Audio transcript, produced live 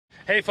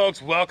Hey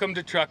folks, welcome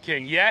to Truck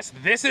King. Yes,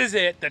 this is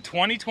it, the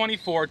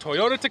 2024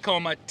 Toyota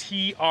Tacoma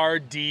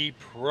TRD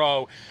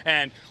Pro.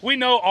 And we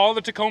know all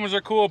the Tacomas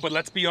are cool, but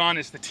let's be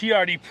honest, the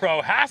TRD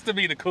Pro has to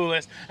be the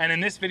coolest. And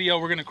in this video,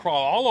 we're gonna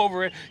crawl all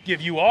over it,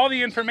 give you all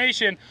the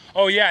information.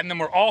 Oh yeah, and then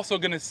we're also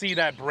gonna see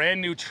that brand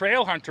new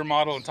Trailhunter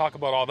model and talk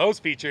about all those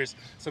features.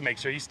 So make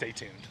sure you stay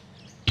tuned.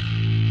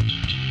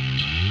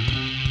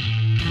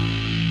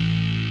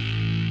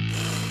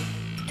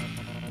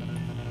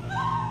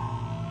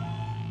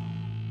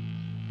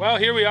 Well,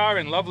 here we are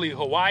in lovely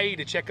Hawaii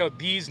to check out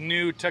these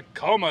new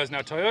Tacomas. Now,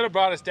 Toyota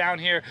brought us down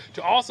here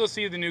to also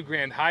see the new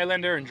Grand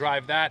Highlander and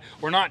drive that.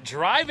 We're not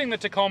driving the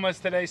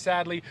Tacomas today,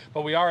 sadly,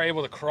 but we are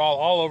able to crawl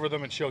all over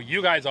them and show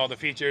you guys all the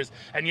features.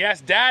 And yes,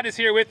 Dad is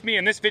here with me.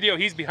 In this video,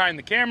 he's behind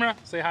the camera.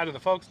 Say hi to the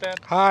folks, Dad.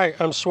 Hi,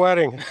 I'm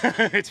sweating.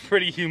 It's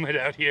pretty humid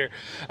out here.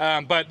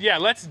 But yeah,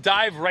 let's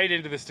dive right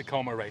into this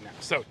Tacoma right now.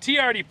 So,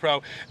 TRD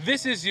Pro,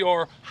 this is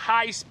your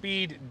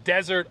high-speed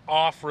desert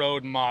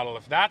off-road model.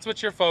 If that's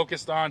what you're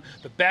focused on,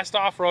 the best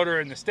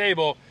off-roader in the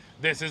stable,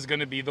 this is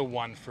going to be the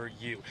one for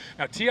you.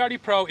 Now,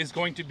 TRD Pro is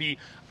going to be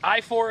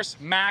iForce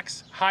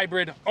Max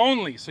hybrid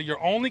only. So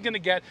you're only going to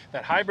get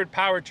that hybrid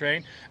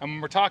powertrain. And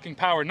when we're talking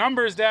power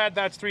numbers, Dad,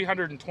 that's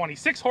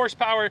 326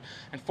 horsepower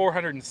and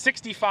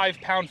 465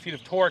 pound-feet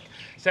of torque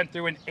sent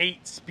through an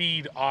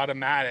 8-speed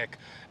automatic.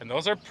 And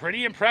those are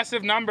pretty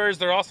impressive numbers.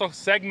 They're also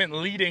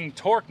segment-leading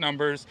torque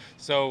numbers.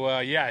 So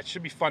yeah, it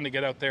should be fun to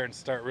get out there and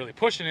start really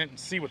pushing it and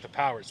see what the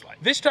power's like.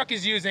 This truck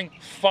is using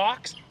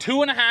Fox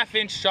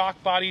 2.5-inch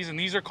shock bodies, and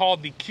these are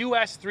called the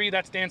QS3.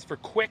 That stands for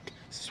Quick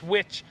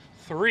Switch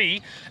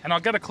 3, and I'll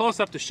get a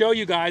close-up to show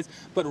you guys,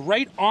 but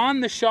right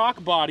on the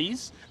shock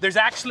bodies there's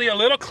actually a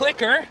little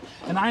clicker,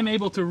 and I'm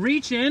able to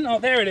reach in. Oh,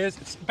 there it is.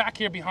 It's back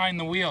here behind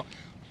the wheel.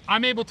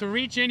 I'm able to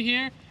reach in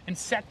here and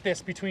set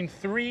this between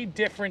 3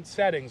 different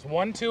settings,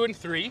 1, 2, and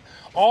 3.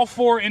 All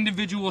 4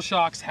 individual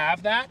shocks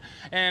have that,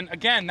 and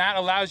again, that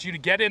allows you to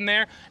get in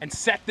there and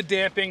set the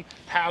damping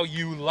how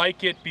you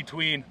like it,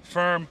 between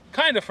firm,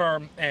 kind of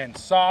firm, and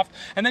soft.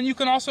 And then you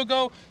can also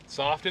go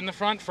soft in the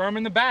front, firm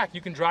in the back.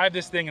 You can drive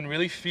this thing and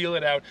really feel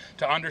it out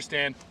to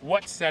understand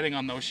what setting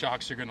on those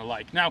shocks you're gonna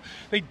like. Now,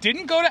 they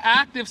didn't go to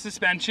active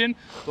suspension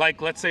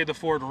like, let's say, the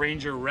Ford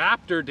Ranger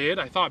Raptor did.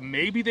 I thought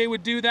maybe they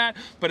would do that,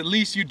 but at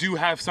least you do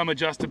have some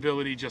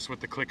adjustability just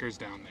with the clickers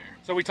down there.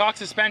 So we talked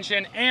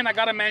suspension, and I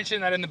gotta mention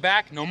that in the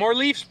back, no more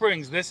leaf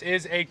springs. This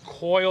is a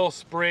coil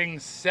spring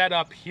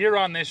setup here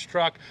on this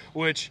truck,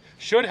 which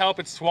should help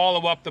it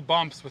swallow up the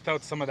bumps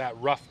without some of that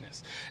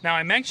roughness. Now,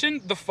 I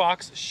mentioned the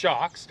Fox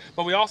shocks,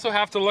 but we also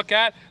have to look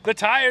at the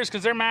tires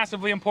because they're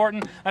massively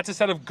important. That's a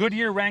set of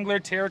Goodyear Wrangler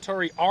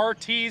Territory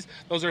RTs.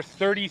 Those are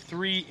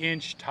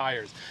 33-inch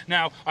tires.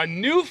 Now, a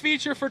new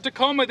feature for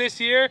Tacoma this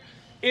year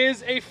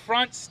is a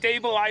front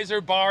stabilizer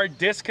bar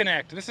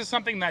disconnect. This is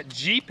something that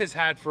Jeep has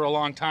had for a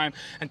long time,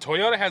 and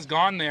Toyota has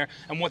gone there,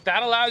 and what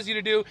that allows you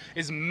to do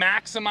is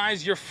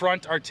maximize your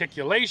front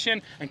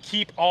articulation and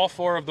keep all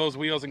 4 of those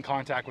wheels in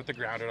contact with the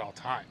ground at all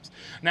times.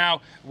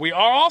 Now, we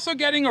are also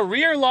getting a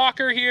rear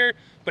locker here,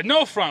 but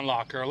no front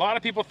locker. A lot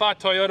of people thought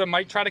Toyota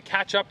might try to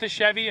catch up to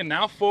Chevy and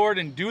now Ford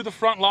and do the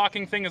front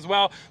locking thing as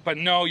well, but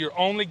no, you're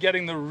only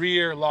getting the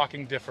rear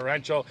locking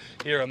differential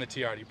here on the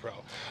TRD Pro.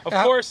 Of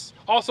course,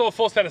 also a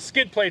full set of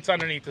skid plates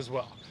underneath as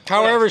well.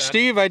 However,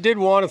 Steve, I did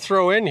want to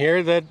throw in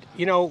here that,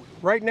 you know,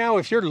 right now,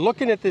 if you're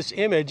looking at this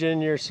image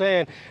and you're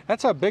saying,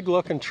 that's a big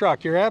looking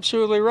truck, you're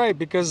absolutely right,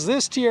 because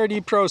this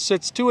TRD Pro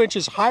sits 2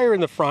 inches higher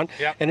in the front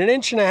and 1.5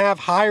 inches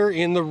higher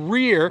in the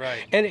rear,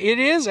 and it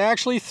is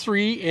actually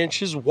 3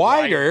 inches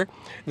wider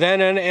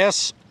than an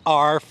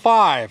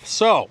SR5.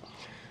 So,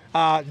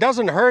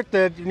 doesn't hurt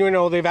that, you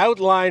know, they've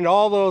outlined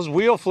all those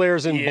wheel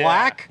flares in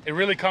black. It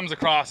really comes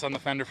across on the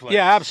fender flares.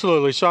 Yeah,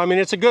 absolutely. So, I mean,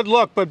 it's a good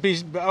look, but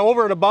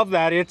over and above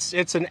that,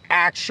 it's an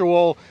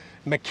actual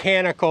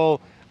mechanical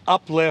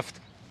uplift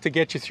to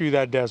get you through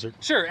that desert.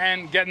 Sure,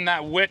 and getting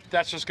that width,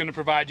 that's just going to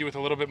provide you with a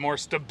little bit more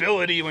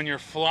stability when you're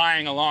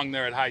flying along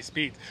there at high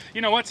speeds.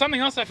 You know what,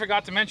 something else I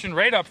forgot to mention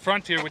right up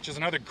front here, which is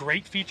another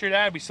great feature to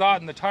add, we saw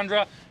it in the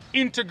Tundra,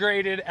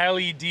 integrated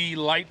LED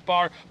light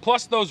bar,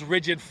 plus those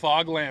rigid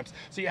fog lamps.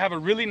 So you have a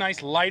really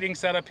nice lighting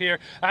setup here.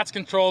 That's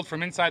controlled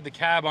from inside the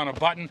cab on a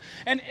button.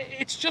 And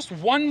it's just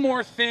one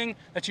more thing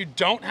that you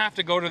don't have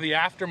to go to the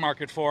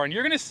aftermarket for. And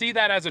you're gonna see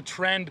that as a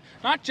trend,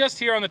 not just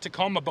here on the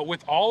Tacoma, but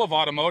with all of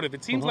automotive.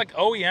 It seems like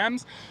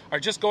OEMs are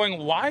just going,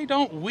 why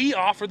don't we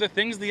offer the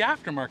things the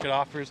aftermarket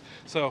offers?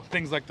 So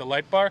things like the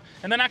light bar,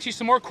 and then actually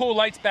some more cool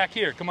lights back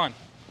here, come on.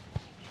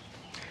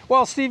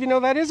 Well, Steve, you know,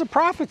 that is a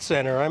profit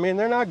center. I mean,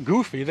 they're not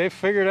goofy. They've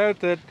figured out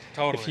that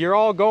if you're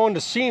all going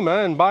to SEMA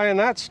and buying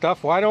that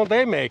stuff, why don't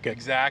they make it?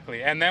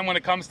 Exactly. And then when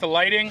it comes to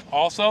lighting,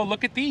 also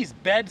look at these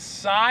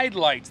bedside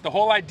lights. The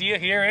whole idea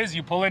here is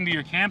you pull into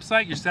your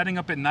campsite, you're setting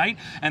up at night,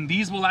 and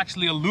these will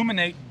actually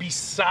illuminate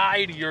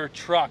beside your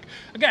truck.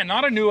 Again,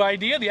 not a new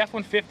idea. The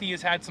F-150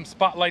 has had some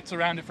spotlights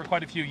around it for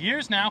quite a few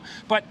years now,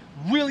 but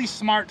really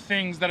smart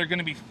things that are going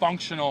to be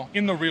functional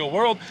in the real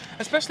world,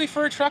 especially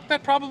for a truck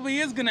that probably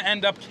is going to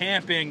end up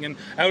camping and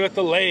out at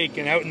the lake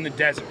and out in the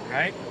desert,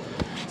 right?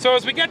 So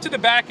as we get to the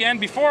back end,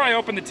 before I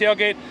open the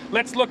tailgate,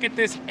 let's look at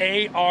this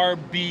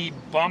ARB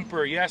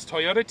bumper. Yes,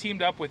 Toyota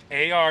teamed up with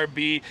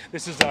ARB.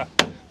 This is a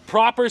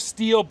proper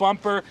steel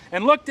bumper.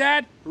 And look,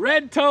 Dad,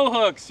 red tow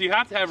hooks. You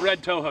have to have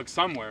red tow hooks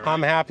somewhere, right?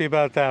 I'm happy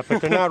about that,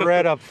 but they're not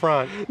red up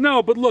front.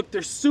 No, but look,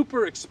 they're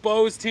super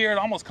exposed here. It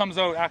almost comes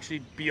out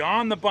actually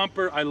beyond the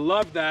bumper. I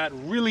love that.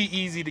 Really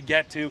easy to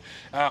get to.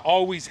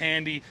 Always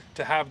handy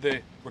to have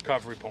the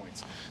recovery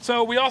points.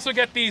 So we also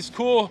get these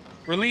cool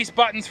release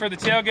buttons for the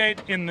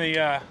tailgate in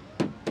the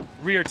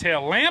rear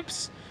tail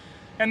lamps.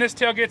 And this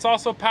tailgate's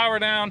also power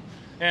down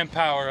and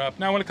power up.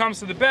 Now when it comes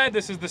to the bed,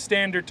 this is the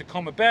standard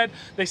Tacoma bed.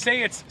 They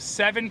say it's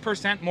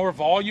 7% more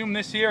volume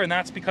this year, and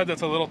that's because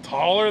it's a little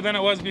taller than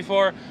it was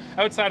before.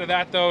 Outside of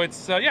that though,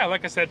 it's, yeah,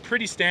 like I said,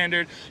 pretty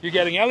standard. You're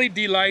getting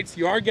LED lights,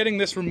 you are getting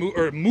this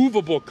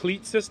removable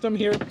cleat system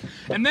here.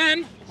 And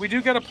then we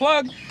do get a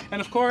plug, and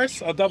of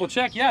course, I'll double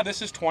check, yeah,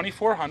 this is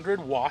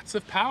 2,400 watts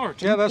of power.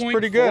 Yeah, that's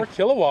pretty good. 4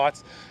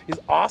 kilowatts is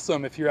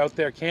awesome if you're out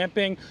there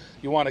camping,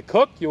 you want to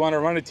cook, you want to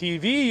run a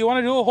TV, you want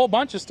to do a whole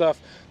bunch of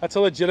stuff. That's a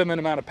legitimate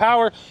amount of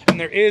power, and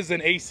there is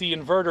an AC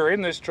inverter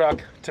in this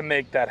truck to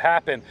make that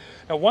happen.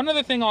 Now, one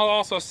other thing I'll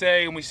also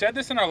say, and we said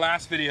this in our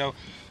last video,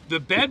 the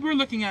bed we're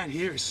looking at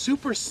here is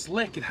super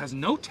slick. It has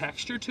no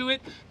texture to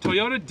it.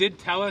 Toyota did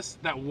tell us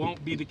that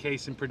won't be the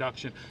case in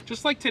production.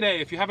 Just like today,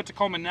 if you have a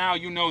Tacoma now,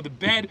 you know the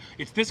bed,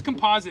 it's this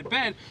composite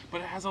bed,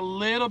 but it has a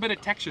little bit of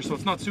texture, so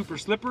it's not super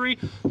slippery.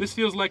 This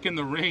feels like in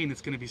the rain,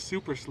 it's gonna be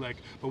super slick.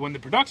 But when the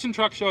production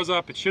truck shows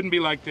up, it shouldn't be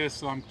like this,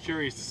 so I'm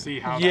curious to see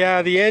how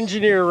Yeah, the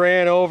engineer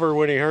ran over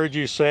when he heard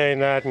you saying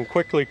that and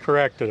quickly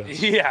corrected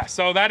us. Yeah,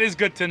 so that is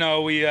good to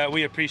know.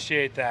 We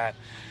appreciate that.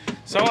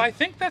 So I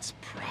think that's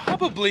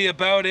probably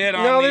about it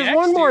on the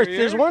exterior.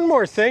 There's one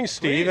more thing,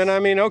 Steve. Please. And I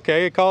mean,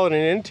 okay, you call it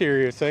an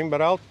interior thing,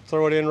 but I'll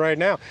throw it in right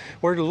now.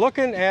 We're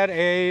looking at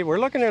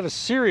a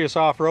serious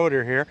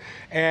off-roader here,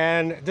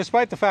 and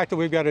despite the fact that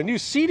we've got a new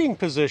seating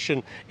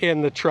position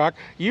in the truck,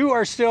 you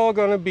are still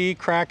going to be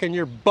cracking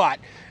your butt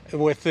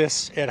with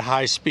this at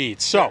high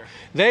speed. So Sure.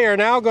 They are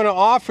now going to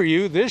offer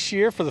you this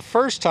year for the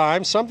first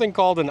time something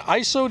called an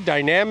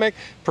isodynamic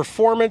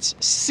performance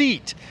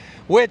seat,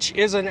 which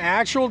is an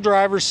actual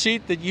driver's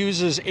seat that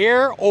uses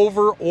air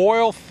over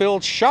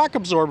oil-filled shock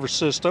absorber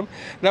system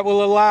that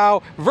will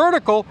allow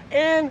vertical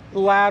and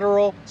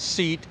lateral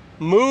seat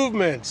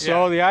movement.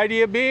 So the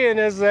idea being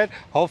is that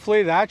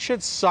hopefully that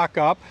should suck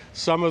up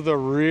some of the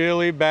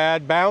really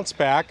bad bounce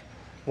back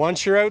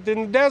once you're out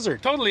in the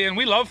desert. Totally, and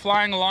we love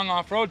flying along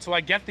off-road, so I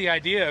get the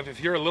idea of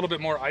if you're a little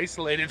bit more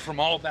isolated from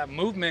all of that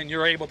movement,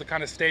 you're able to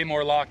kind of stay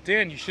more locked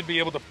in. You should be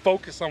able to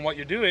focus on what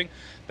you're doing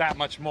that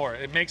much more.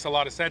 It makes a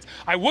lot of sense.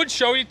 I would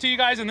show it to you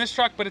guys in this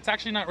truck, but it's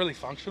actually not really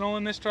functional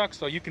in this truck,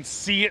 so you can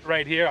see it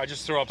right here. I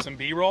just throw up some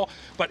B-roll,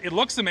 but it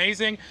looks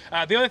amazing.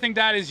 The other thing,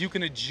 Dad, is you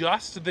can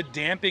adjust the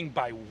damping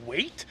by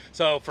weight.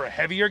 So for a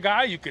heavier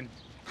guy, you can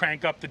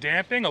crank up the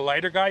damping. A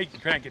lighter guy, you can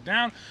crank it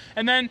down,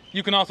 and then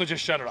you can also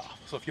just shut it off.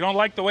 So if you don't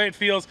like the way it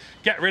feels,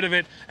 get rid of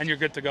it and you're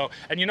good to go.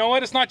 And you know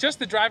what? It's not just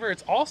the driver,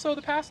 it's also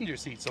the passenger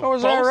seat. So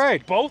is that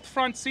right? Both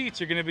front seats,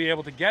 you're gonna be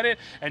able to get it,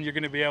 and you're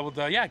gonna be able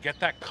to, yeah, get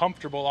that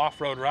comfortable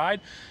off-road ride.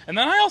 And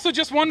then I also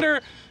just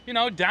wonder, you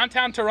know,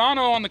 downtown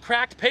Toronto on the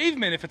cracked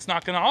pavement, if it's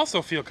not gonna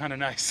also feel kind of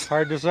nice.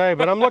 Hard to say,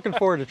 but I'm looking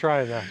forward to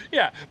trying that.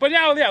 Yeah, but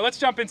now, yeah, let's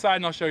jump inside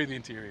and I'll show you the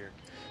interior.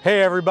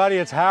 Hey everybody,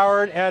 it's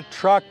Howard at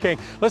Truck King.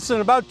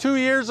 Listen, about 2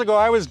 years ago,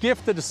 I was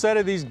gifted a set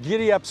of these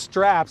giddy-up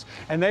straps,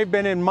 and they've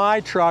been in my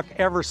truck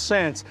ever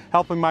since,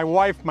 helping my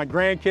wife, my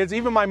grandkids,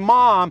 even my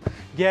mom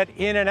get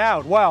in and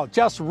out. Well,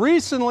 just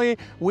recently,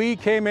 we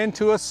came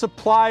into a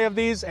supply of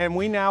these, and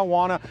we now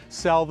want to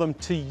sell them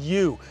to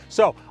you.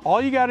 So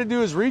all you got to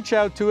do is reach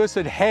out to us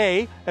at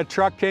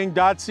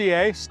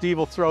hey@truckking.ca. Steve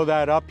will throw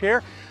that up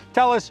here.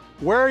 Tell us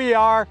where you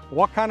are,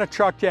 what kind of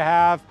truck you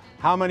have,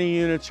 how many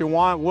units you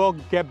want. We'll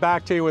get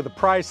back to you with a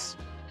price,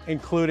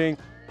 including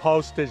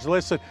postage.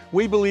 Listen,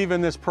 we believe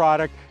in this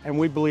product, and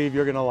we believe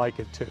you're gonna like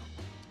it too.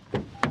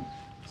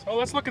 So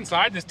let's look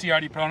inside this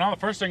TRD Pro. Now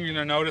the first thing you're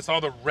gonna notice, all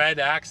the red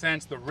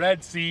accents, the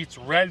red seats,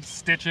 red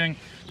stitching.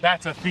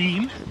 That's a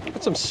theme.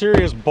 Got some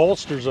serious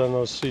bolsters on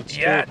those seats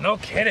too. Yeah, no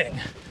kidding.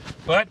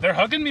 But they're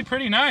hugging me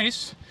pretty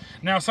nice.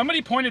 Now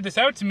somebody pointed this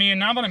out to me, and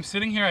now that I'm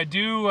sitting here, I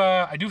do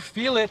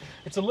feel it.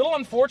 It's a little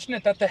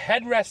unfortunate that the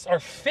headrests are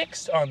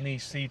fixed on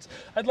these seats.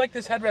 I'd like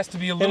this headrest to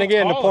be a little And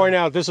again, taller. to point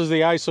out, this is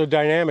the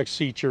isodynamic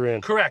seat you're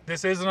in. Correct,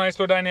 this is an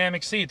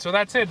isodynamic seat. So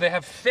that's it, they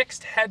have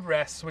fixed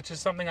headrests, which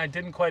is something I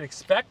didn't quite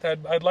expect.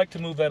 I'd like to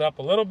move that up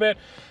a little bit.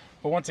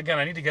 But once again,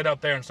 I need to get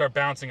out there and start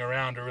bouncing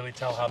around to really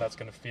tell how that's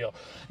gonna feel.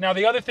 Now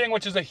the other thing,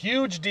 which is a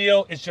huge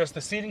deal, is just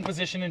the seating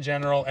position in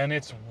general, and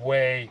it's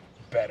way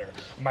better.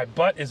 My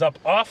butt is up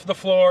off the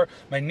floor.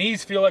 My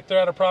knees feel like they're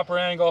at a proper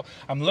angle.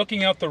 I'm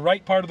looking out the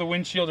right part of the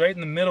windshield, right in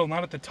the middle,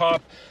 not at the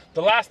top.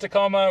 The last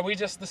Tacoma,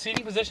 the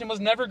seating position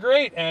was never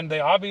great, and they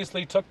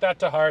obviously took that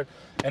to heart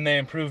and they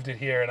improved it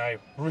here, and I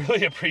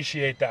really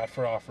appreciate that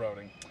for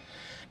off-roading.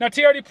 Now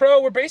TRD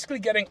Pro, we're basically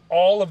getting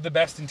all of the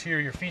best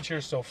interior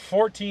features. So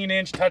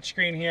 14-inch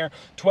touchscreen here,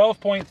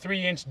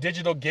 12.3-inch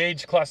digital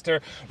gauge cluster.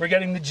 We're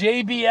getting the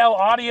JBL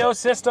audio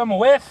system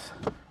with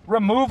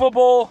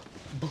removable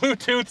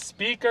Bluetooth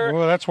speaker.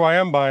 Well, that's why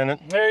I'm buying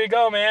it. There you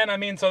go, man. I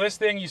mean, so this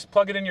thing, you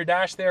plug it in your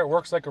dash there, it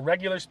works like a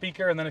regular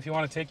speaker, and then if you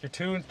want to take your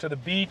tunes to the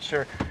beach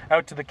or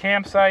out to the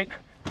campsite,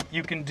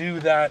 you can do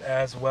that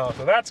as well.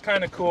 So that's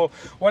kind of cool.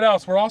 What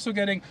else? We're also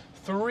getting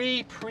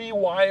 3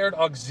 pre-wired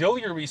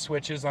auxiliary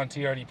switches on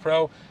TRD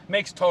Pro.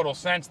 Makes total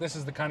sense. This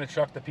is the kind of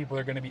truck that people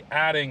are going to be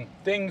adding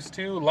things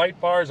to, light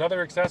bars,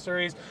 other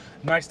accessories.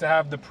 Nice to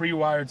have the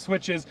pre-wired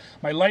switches.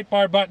 My light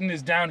bar button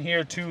is down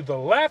here to the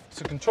left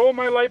to control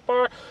my light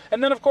bar.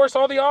 And then of course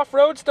all the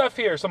off-road stuff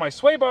here. So my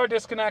sway bar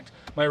disconnect,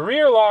 my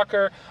rear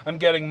locker, I'm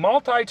getting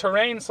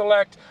multi-terrain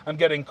select, I'm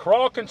getting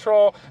crawl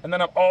control, and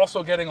then I'm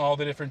also getting all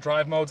the different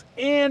drive modes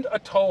and a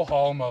tow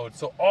haul mode.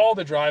 So all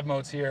the drive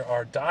modes here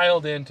are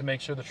dialed in to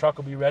make sure the truck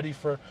will be ready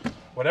for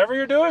whatever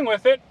you're doing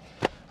with it.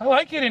 I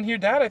like it in here,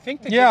 Dad. I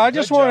think they did a I good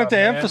just wanted job, to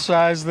man.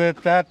 emphasize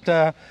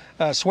that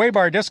sway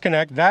bar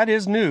disconnect, that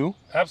is new.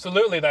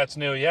 Absolutely, that's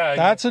new, yeah.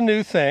 That's a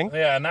new thing.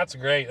 Yeah, and that's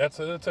great. That's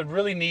a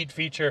really neat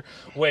feature,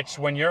 which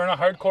when you're in a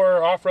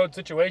hardcore off-road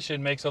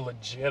situation makes a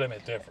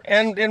legitimate difference.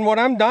 And what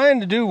I'm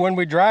dying to do when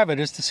we drive it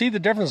is to see the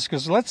difference,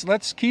 because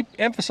let's keep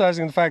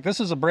emphasizing the fact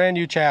this is a brand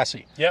new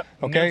chassis. Yep.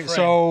 Okay,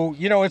 so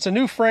you know it's a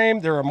new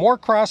frame. There are more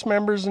cross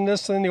members in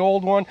this than the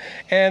old one,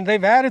 and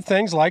they've added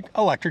things like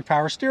electric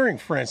power steering,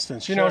 for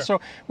instance. You know, so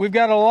we've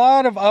got a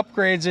lot of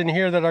upgrades in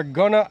here that are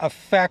gonna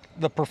affect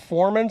the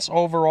performance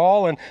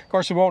overall, and of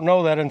course we won't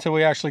know that until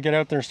we actually get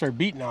out there and start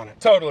beating on it.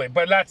 Totally,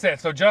 but that's it.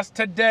 So just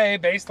today,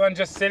 based on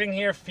just sitting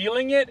here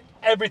feeling it,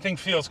 everything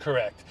feels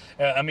correct.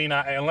 I mean,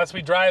 unless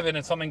we drive it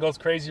and something goes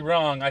crazy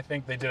wrong, I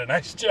think they did a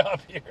nice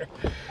job here.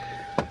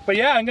 But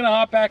yeah, I'm gonna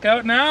hop back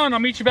out now and I'll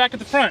meet you back at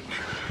the front.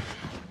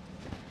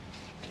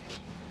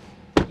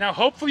 Now,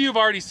 hopefully you've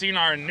already seen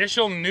our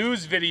initial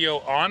news video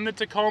on the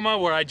Tacoma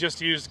where I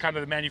just used kind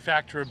of the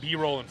manufacturer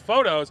B-roll and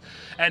photos.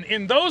 And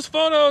in those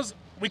photos,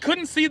 we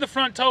couldn't see the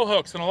front tow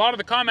hooks, and a lot of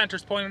the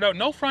commenters pointed out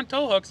no front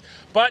tow hooks,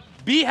 but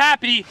be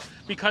happy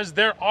because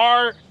there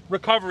are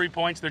recovery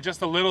points. They're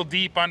just a little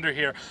deep under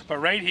here, but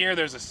right here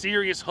there's a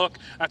serious hook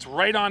that's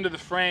right onto the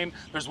frame.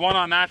 There's one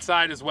on that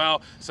side as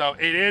well, so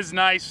it is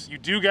nice. You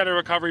do get a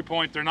recovery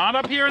point. They're not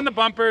up here in the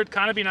bumper. It'd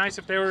kind of be nice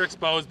if they were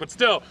exposed, but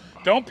still,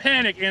 don't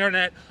panic,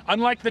 internet.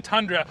 Unlike the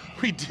Tundra,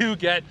 we do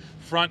get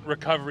front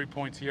recovery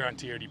points here on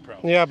TRD Pro.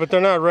 Yeah, but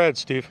they're not red,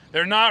 Steve.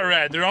 They're not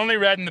red. They're only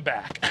red in the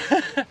back.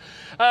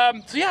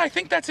 So yeah, I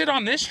think that's it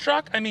on this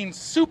truck. I mean,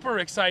 super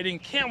exciting.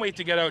 Can't wait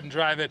to get out and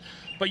drive it.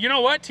 But you know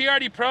what?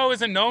 TRD Pro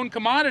is a known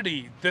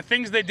commodity. The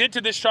things they did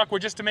to this truck were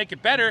just to make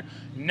it better.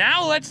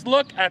 Now let's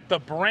look at the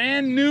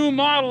brand new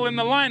model in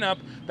the lineup,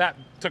 that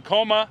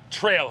Tacoma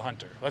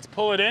Trailhunter. Let's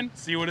pull it in,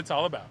 see what it's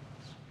all about.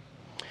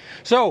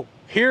 So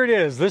here it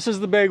is. This is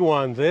the big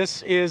one.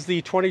 This is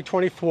the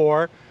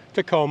 2024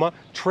 Tacoma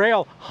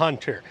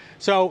Trailhunter.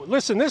 So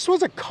listen, this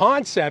was a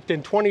concept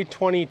in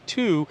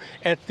 2022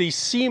 at the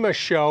SEMA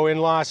show in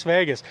Las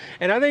Vegas.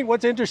 And I think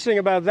what's interesting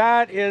about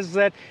that is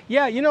that,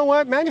 yeah, you know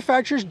what?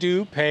 Manufacturers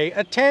do pay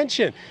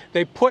attention.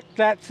 They put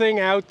that thing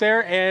out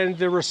there, and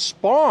the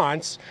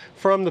response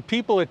from the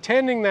people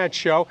attending that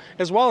show,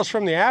 as well as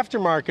from the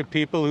aftermarket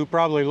people who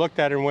probably looked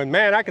at it and went,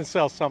 man, I can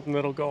sell something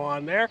that'll go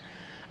on there.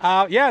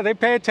 Yeah, they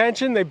pay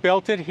attention, they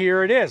built it,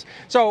 here it is.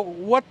 So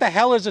what the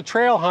hell is a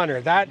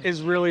Trailhunter? That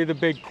is really the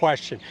big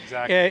question.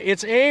 Exactly.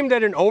 It's aimed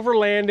at an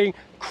overlanding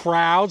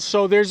crowd,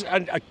 so there's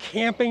a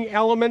camping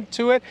element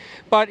to it,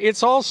 but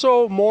it's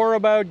also more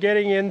about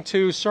getting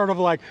into sort of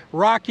like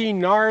rocky,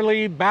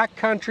 gnarly,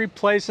 backcountry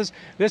places.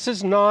 This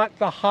is not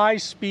the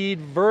high-speed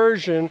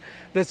version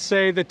that,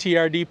 say, the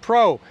TRD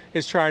Pro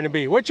is trying to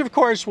be, which of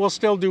course will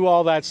still do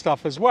all that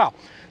stuff as well.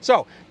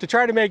 So to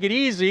try to make it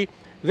easy,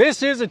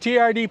 this is a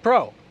TRD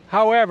Pro.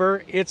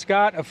 However, it's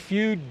got a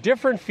few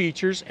different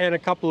features and a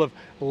couple of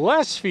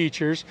less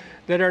features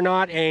that are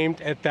not aimed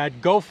at that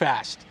go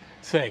fast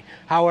thing.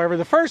 However,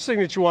 the first thing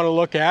that you want to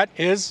look at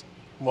is,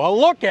 well,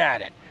 look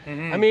at it.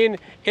 I mean,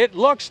 it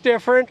looks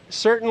different,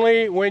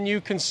 certainly when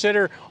you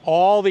consider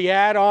all the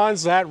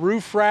add-ons, that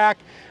roof rack,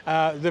 the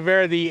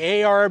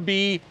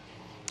ARB,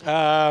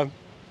 I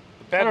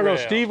don't know,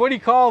 Steve, what do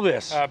you call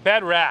this?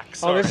 Bed rack.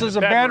 Sorry. Oh, this is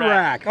a bed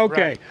rack.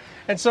 Okay. Right.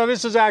 And so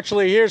this is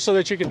actually here so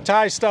that you can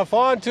tie stuff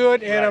onto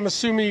it, and Right. I'm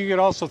assuming you could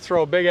also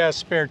throw a big-ass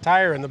spare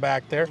tire in the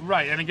back there.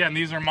 Right, and again,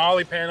 these are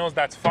MOLLE panels.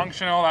 That's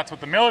functional. That's what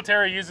the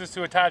military uses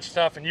to attach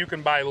stuff, and you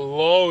can buy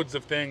loads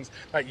of things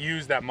that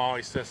use that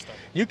MOLLE system.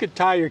 You could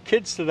tie your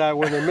kids to that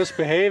when they're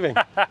misbehaving.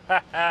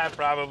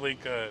 Probably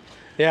could.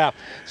 Yeah.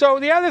 So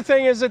the other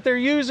thing is that they're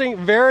using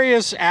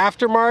various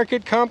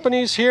aftermarket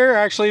companies here.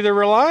 Actually, they're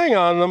relying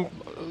on them,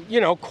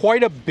 you know,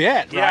 quite a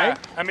bit, Yeah, right?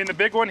 I mean the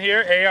big one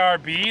here,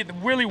 ARB, the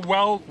really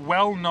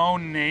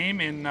well-known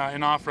name in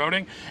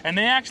off-roading, and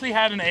they actually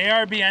had an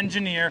ARB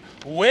engineer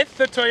with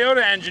the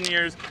Toyota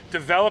engineers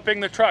developing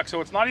the truck.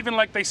 So it's not even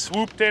like they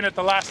swooped in at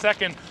the last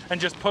second and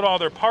just put all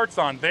their parts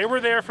on. They were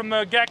there from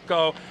the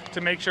get-go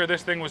to make sure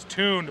this thing was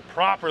tuned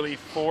properly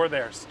for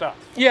their stuff.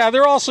 Yeah,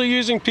 they're also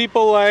using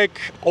people like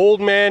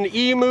Old Man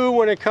Emu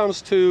when it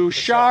comes to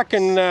shock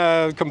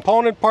and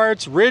component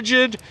parts,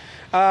 rigid.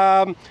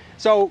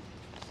 So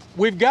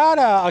we've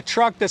got a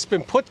truck that's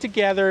been put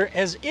together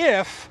as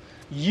if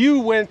you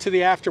went to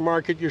the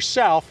aftermarket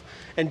yourself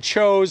and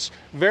chose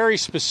very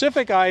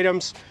specific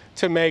items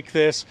to make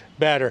this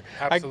better.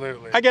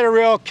 Absolutely. I get a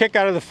real kick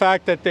out of the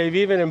fact that they've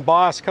even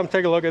embossed, come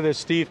take a look at this,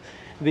 Steve,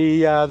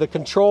 the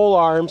control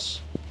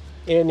arms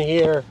in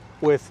here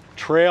with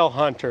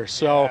Trailhunter.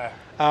 So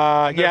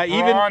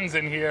yeah, bronze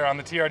in here on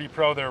the TRD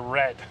Pro, they're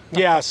red.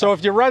 Yeah, so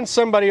if you run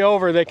somebody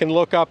over, they can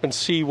look up and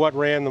see what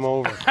ran them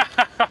over.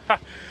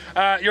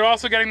 You're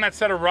also getting that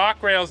set of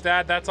rock rails,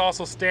 Dad. That's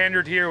also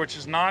standard here, which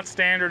is not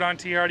standard on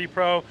TRD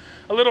Pro.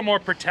 A little more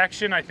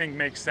protection, I think,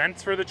 makes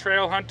sense for the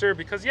Trailhunter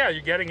because, yeah,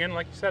 you're getting in,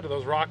 like you said, to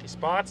those rocky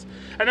spots.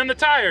 And then the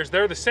tires,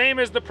 they're the same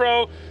as the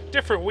Pro,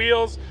 different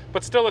wheels,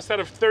 but still a set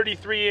of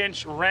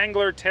 33-inch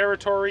Wrangler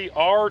Territory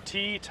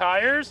RT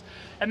tires.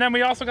 And then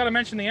we also got to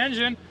mention the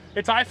engine.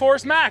 It's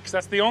iForce Max.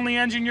 That's the only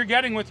engine you're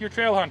getting with your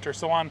Trailhunter.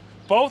 So on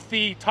both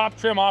the top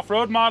trim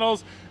off-road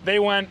models, they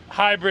went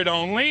hybrid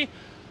only.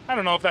 I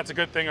don't know if that's a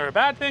good thing or a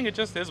bad thing. It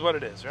just is what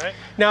it is, right?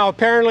 Now,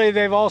 apparently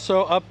they've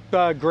also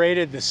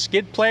upgraded the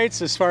skid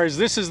plates as far as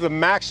this is the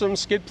maximum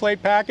skid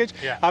plate package.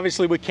 Yeah.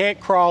 Obviously, we can't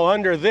crawl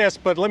under this,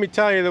 but let me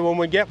tell you that when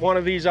we get one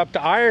of these up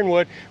to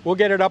Ironwood, we'll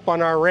get it up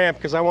on our ramp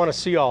because I want to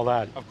see all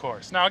that. Of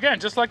course. Now, again,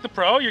 just like the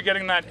Pro, you're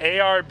getting that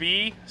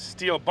ARB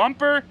steel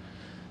bumper,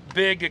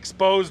 big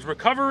exposed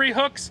recovery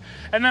hooks,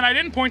 and then I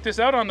didn't point this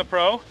out on the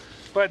Pro,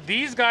 but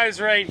these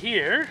guys right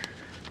here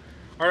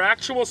are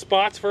actual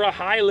spots for a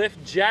high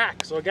lift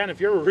jack. So again, if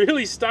you're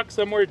really stuck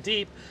somewhere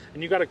deep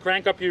and you got to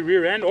crank up your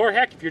rear end, or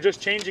heck, if you're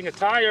just changing a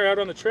tire out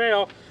on the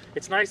trail,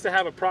 it's nice to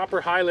have a proper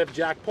high lift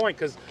jack point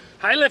because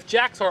high lift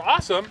jacks are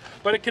awesome,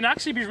 but it can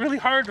actually be really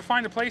hard to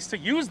find a place to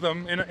use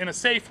them in a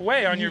safe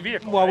way on your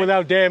vehicle. Well, right?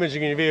 without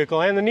damaging your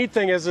vehicle. And the neat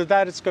thing is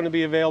that it's going to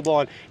be available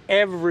on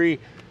every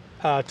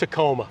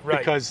Tacoma, right,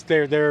 because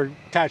they're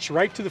attached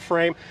right to the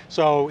frame.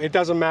 So it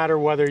doesn't matter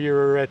whether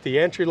you're at the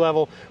entry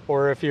level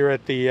or if you're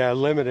at the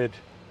limited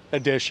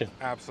edition.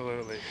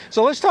 Absolutely.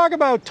 So let's talk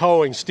about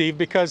towing, Steve,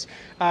 because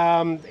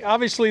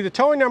obviously the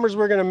towing numbers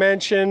we're going to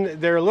mention,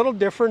 they're a little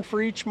different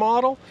for each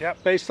model.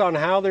 Yep. Based on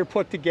how they're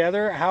put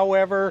together.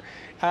 However,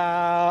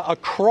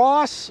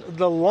 across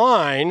the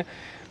line,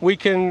 we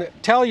can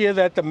tell you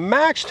that the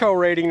max tow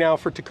rating now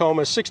for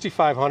Tacoma is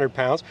 6,500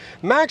 pounds,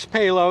 max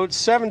payload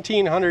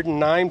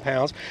 1,709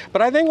 pounds.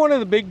 But I think one of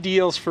the big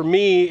deals for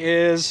me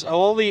is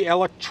all the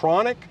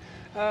electronic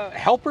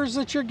helpers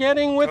that you're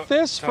getting with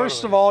this. Totally.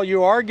 First of all,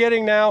 you are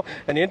getting now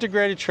an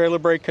integrated trailer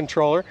brake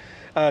controller,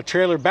 a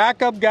trailer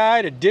backup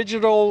guide, a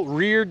digital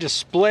rear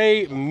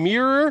display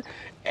mirror,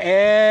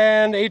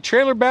 and a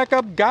trailer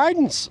backup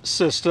guidance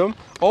system.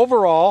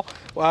 Overall,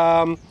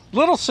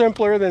 little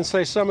simpler than,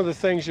 say, some of the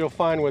things you'll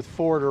find with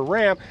Ford or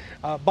Ram.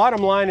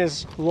 Bottom line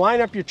is line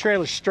up your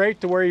trailer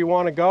straight to where you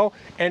want to go,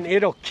 and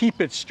it'll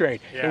keep it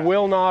straight. Yeah. It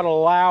will not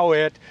allow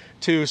it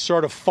to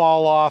sort of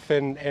fall off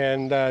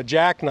and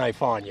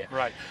jackknife on you.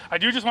 Right. I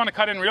do just want to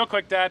cut in real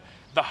quick, Dad.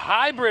 The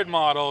hybrid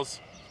models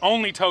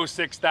only tow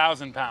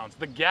 6,000 pounds.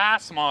 The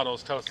gas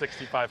models tow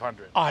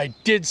 6,500. I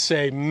did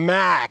say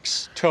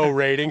max tow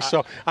rating,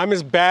 so I'm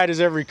as bad as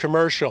every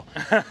commercial.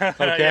 Okay?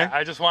 Yeah,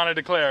 I just wanted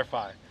to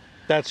clarify.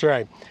 That's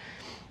right.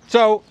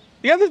 So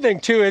the other thing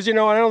too is, you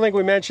know, I don't think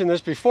we mentioned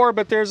this before,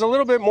 but there's a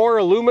little bit more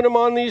aluminum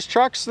on these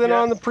trucks than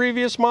on the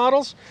previous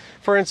models.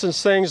 For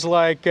instance, things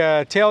like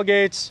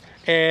tailgates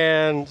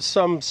and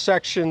some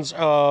sections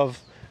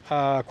of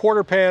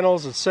quarter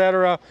panels,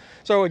 etc.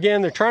 So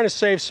again, they're trying to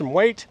save some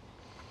weight.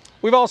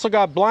 We've also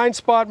got blind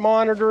spot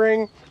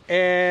monitoring,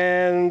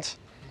 and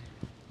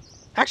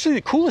actually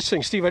the coolest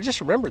thing, Steve, I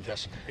just remembered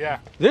this. Yeah.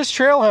 This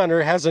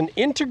Trailhunter has an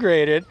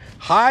integrated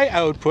high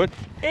output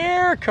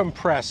air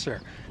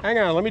compressor. Hang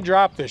on, let me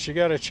drop this. You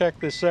got to check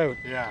this out.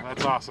 Yeah,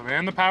 that's awesome.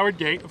 And the powered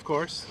gate, of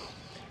course.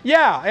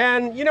 Yeah,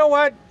 and you know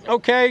what?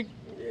 Okay,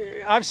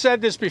 I've said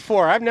this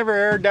before. I've never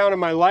aired down in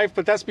my life,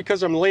 but that's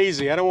because I'm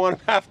lazy. I don't want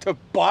to have to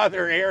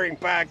bother airing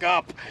back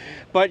up.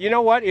 But you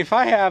know what? If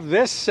I have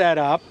this set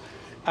up,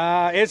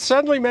 it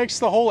suddenly makes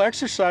the whole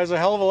exercise a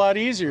hell of a lot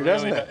easier,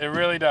 doesn't it? It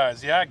really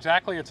does. Yeah,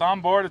 exactly. It's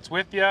on board. It's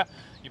with you.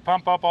 You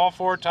pump up all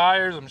 4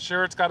 tires. I'm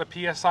sure it's got a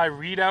PSI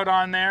readout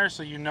on there,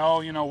 so you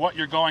know what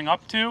you're going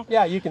up to.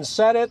 Yeah, you can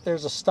set it.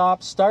 There's a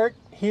stop-start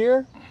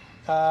here.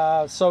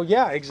 So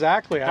yeah,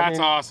 exactly. That's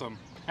awesome.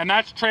 And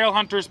that's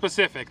Trailhunter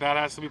specific. That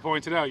has to be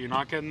pointed out. You're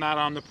not getting that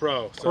on the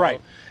Pro. So, right.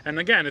 And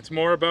again, it's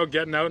more about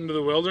getting out into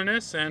the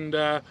wilderness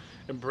and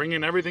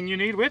bringing everything you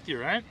need with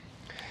you, right?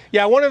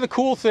 Yeah, one of the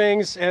cool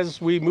things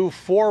as we move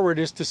forward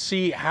is to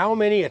see how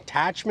many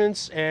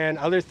attachments and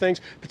other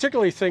things,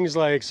 particularly things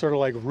like sort of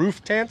like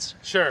roof tents,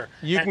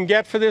 you can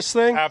get for this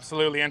thing.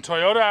 Absolutely. And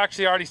Toyota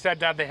actually already said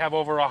that they have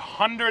over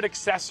 100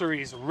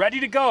 accessories ready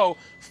to go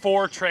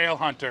for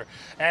Trailhunter.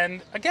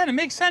 And again, it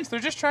makes sense. They're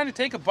just trying to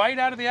take a bite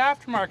out of the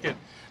aftermarket.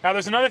 Now,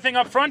 there's another thing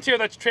up front here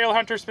that's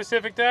Trailhunter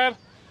specific, Dad.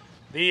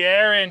 The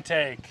air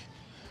intake.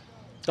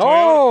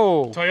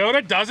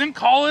 Toyota doesn't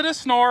call it a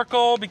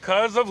snorkel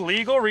because of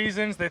legal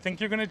reasons. They think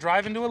you're going to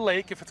drive into a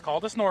lake if it's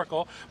called a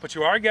snorkel, but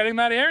you are getting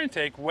that air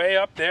intake way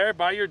up there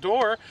by your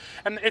door.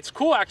 And it's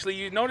cool, actually.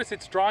 You notice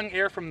it's drawing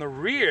air from the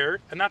rear,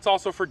 and that's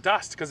also for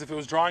dust, because if it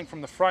was drawing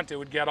from the front, it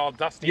would get all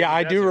dusty. Yeah,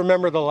 I do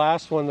remember the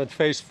last one that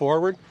faced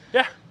forward.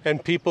 Yeah.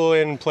 And people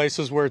in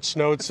places where it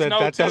snowed said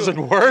that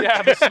doesn't work.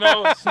 Yeah,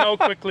 the snow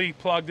quickly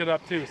plugged it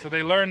up too. So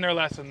they learned their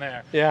lesson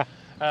there. Yeah.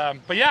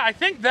 But yeah, I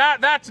think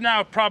that's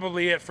now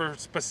probably it for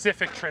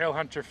specific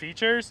Trailhunter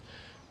features.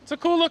 It's a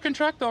cool looking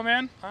truck though,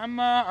 man.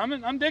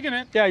 I'm digging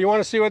it. Yeah, you want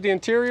to see what the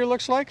interior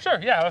looks like? Sure,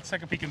 yeah, let's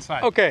take a peek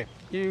inside. Okay,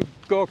 you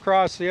go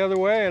across the other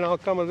way and I'll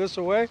come this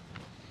way.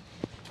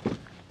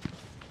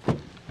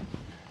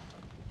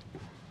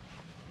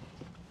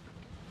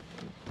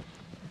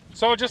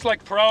 So just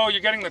like Pro, you're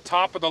getting the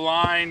top of the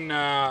line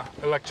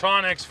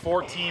electronics,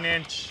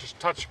 14-inch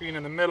touchscreen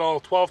in the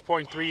middle,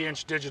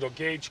 12.3-inch digital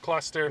gauge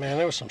cluster. Man,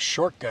 there was some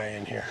short guy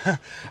in here.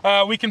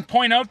 We can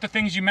point out the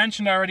things you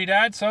mentioned already,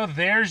 Dad. So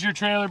there's your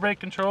trailer brake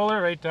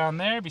controller right down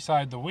there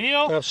beside the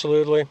wheel.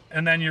 Absolutely.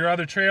 And then your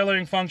other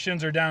trailering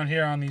functions are down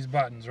here on these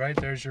buttons, right?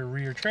 There's your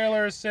rear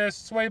trailer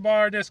assist, sway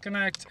bar,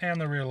 disconnect, and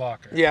the rear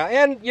locker. Yeah,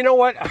 and you know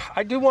what?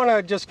 I do want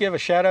to just give a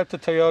shout out to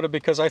Toyota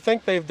because I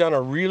think they've done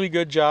a really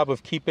good job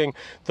of keeping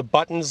the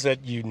buttons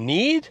that you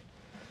need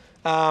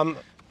and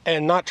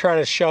not trying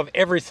to shove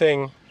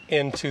everything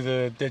into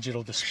the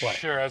digital display.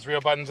 Sure, as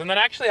real buttons. And then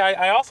actually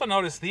I also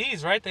noticed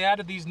these, right? They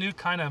added these new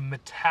kind of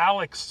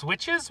metallic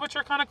switches, which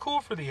are kind of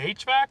cool for the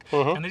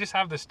HVAC. And they just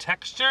have this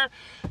texture.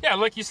 Yeah,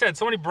 like you said,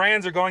 so many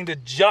brands are going to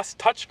just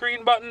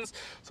touchscreen buttons.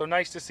 So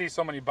nice to see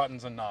so many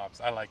buttons and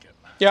knobs. I like it.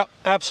 Yeah,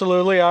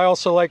 absolutely. I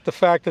also like the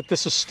fact that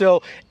this is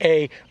still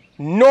a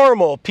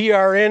normal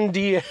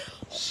PRD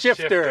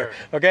shifter.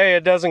 Okay,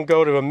 it doesn't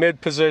go to a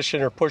mid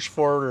position or push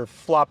forward or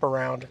flop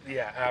around.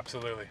 Yeah,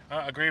 absolutely.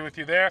 Agree with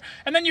you there.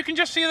 And then you can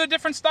just see the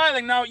different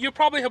styling. Now, you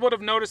probably would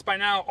have noticed by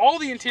now, all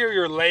the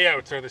interior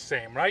layouts are the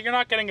same, right? You're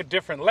not getting a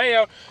different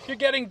layout. You're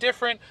getting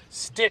different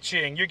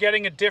stitching. You're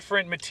getting a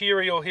different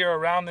material here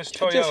around this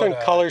Toyota. Different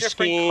color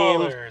scheme.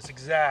 Colors,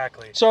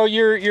 exactly. So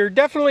you're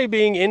definitely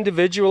being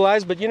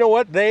individualized, but you know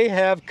what? They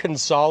have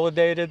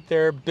consolidated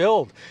their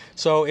build.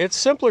 So it's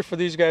simpler for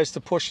these guys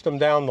to push them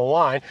down the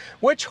line,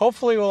 which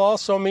hopefully will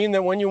also mean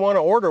that when you want to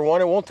order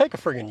one, it won't take a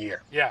friggin'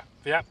 year. Yeah,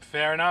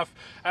 fair enough.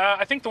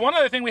 I think the one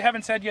other thing we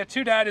haven't said yet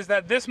too, Dad, is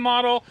that this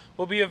model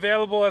will be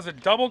available as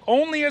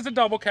only as a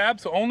double cab,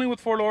 so only with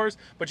 4 doors,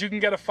 but you can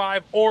get a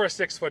 5 or a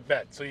 6-foot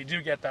bed. So you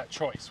do get that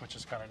choice, which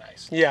is kind of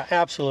nice. Yeah,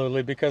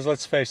 absolutely, because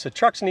let's face it,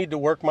 trucks need to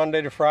work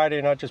Monday to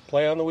Friday, not just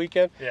play on the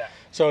weekend. Yeah.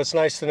 So it's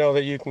nice to know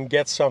that you can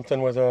get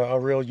something with a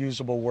real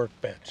usable work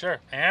bed. Sure,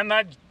 and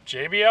that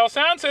JBL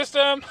sound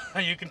system.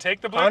 You can take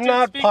the Bluetooth I'm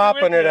not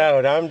popping it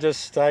out.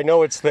 I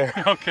know it's there.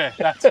 Okay,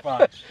 that's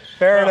fine.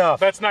 Fair enough.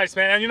 That's nice,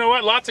 man. And you know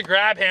what? Lots of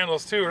grab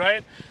handles too,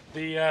 right?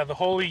 The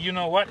holy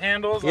you-know-what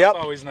handles. That's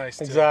always nice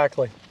too.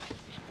 Exactly.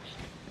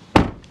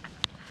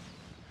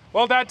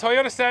 Well, Dad,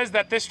 Toyota says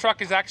that this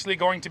truck is actually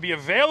going to be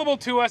available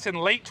to us in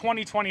late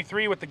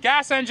 2023 with the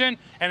gas engine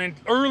and in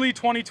early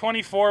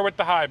 2024 with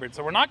the hybrid.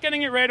 So we're not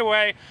getting it right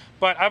away,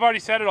 but I've already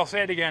said it, I'll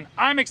say it again.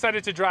 I'm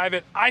excited to drive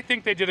it. I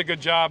think they did a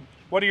good job.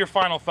 What are your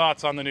final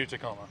thoughts on the new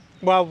Tacoma?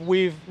 Well,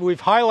 we've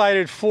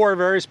highlighted 4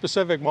 very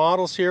specific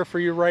models here for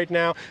you right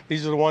now.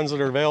 These are the ones that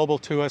are available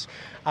to us.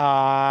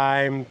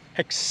 I'm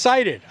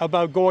excited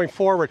about going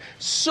forward.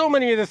 So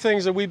many of the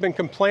things that we've been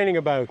complaining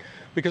about,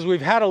 because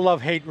we've had a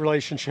love-hate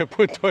relationship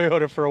with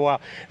Toyota for a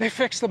while. They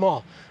fixed them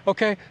all,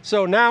 okay?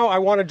 So now I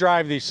want to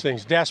drive these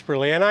things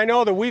desperately. And I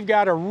know that we've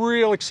got a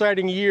real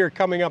exciting year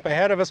coming up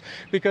ahead of us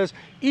because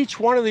each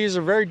one of these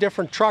are very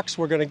different trucks.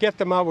 We're going to get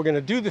them out. We're going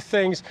to do the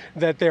things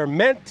that they're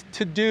meant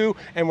to do,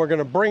 and we're going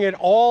to bring it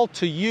all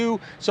to you.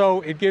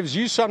 So it gives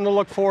you something to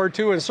look forward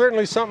to, and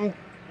certainly something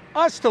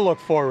us to look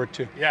forward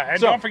to. Yeah,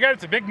 and don't forget,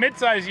 it's a big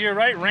midsize year,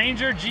 right?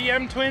 Ranger,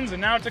 GM twins, and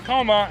now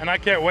Tacoma, and I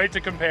can't wait to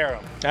compare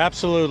them.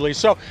 Absolutely.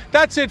 So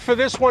that's it for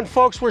this one,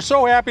 folks. We're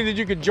so happy that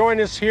you could join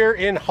us here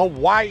in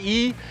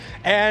Hawaii.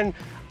 And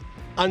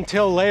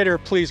until later,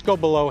 please go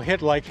below,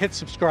 hit like, hit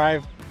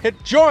subscribe, hit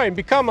join,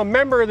 become a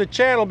member of the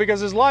channel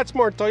because there's lots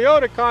more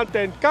Toyota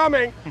content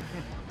coming.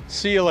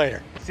 See you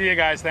later. See you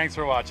guys. Thanks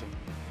for watching.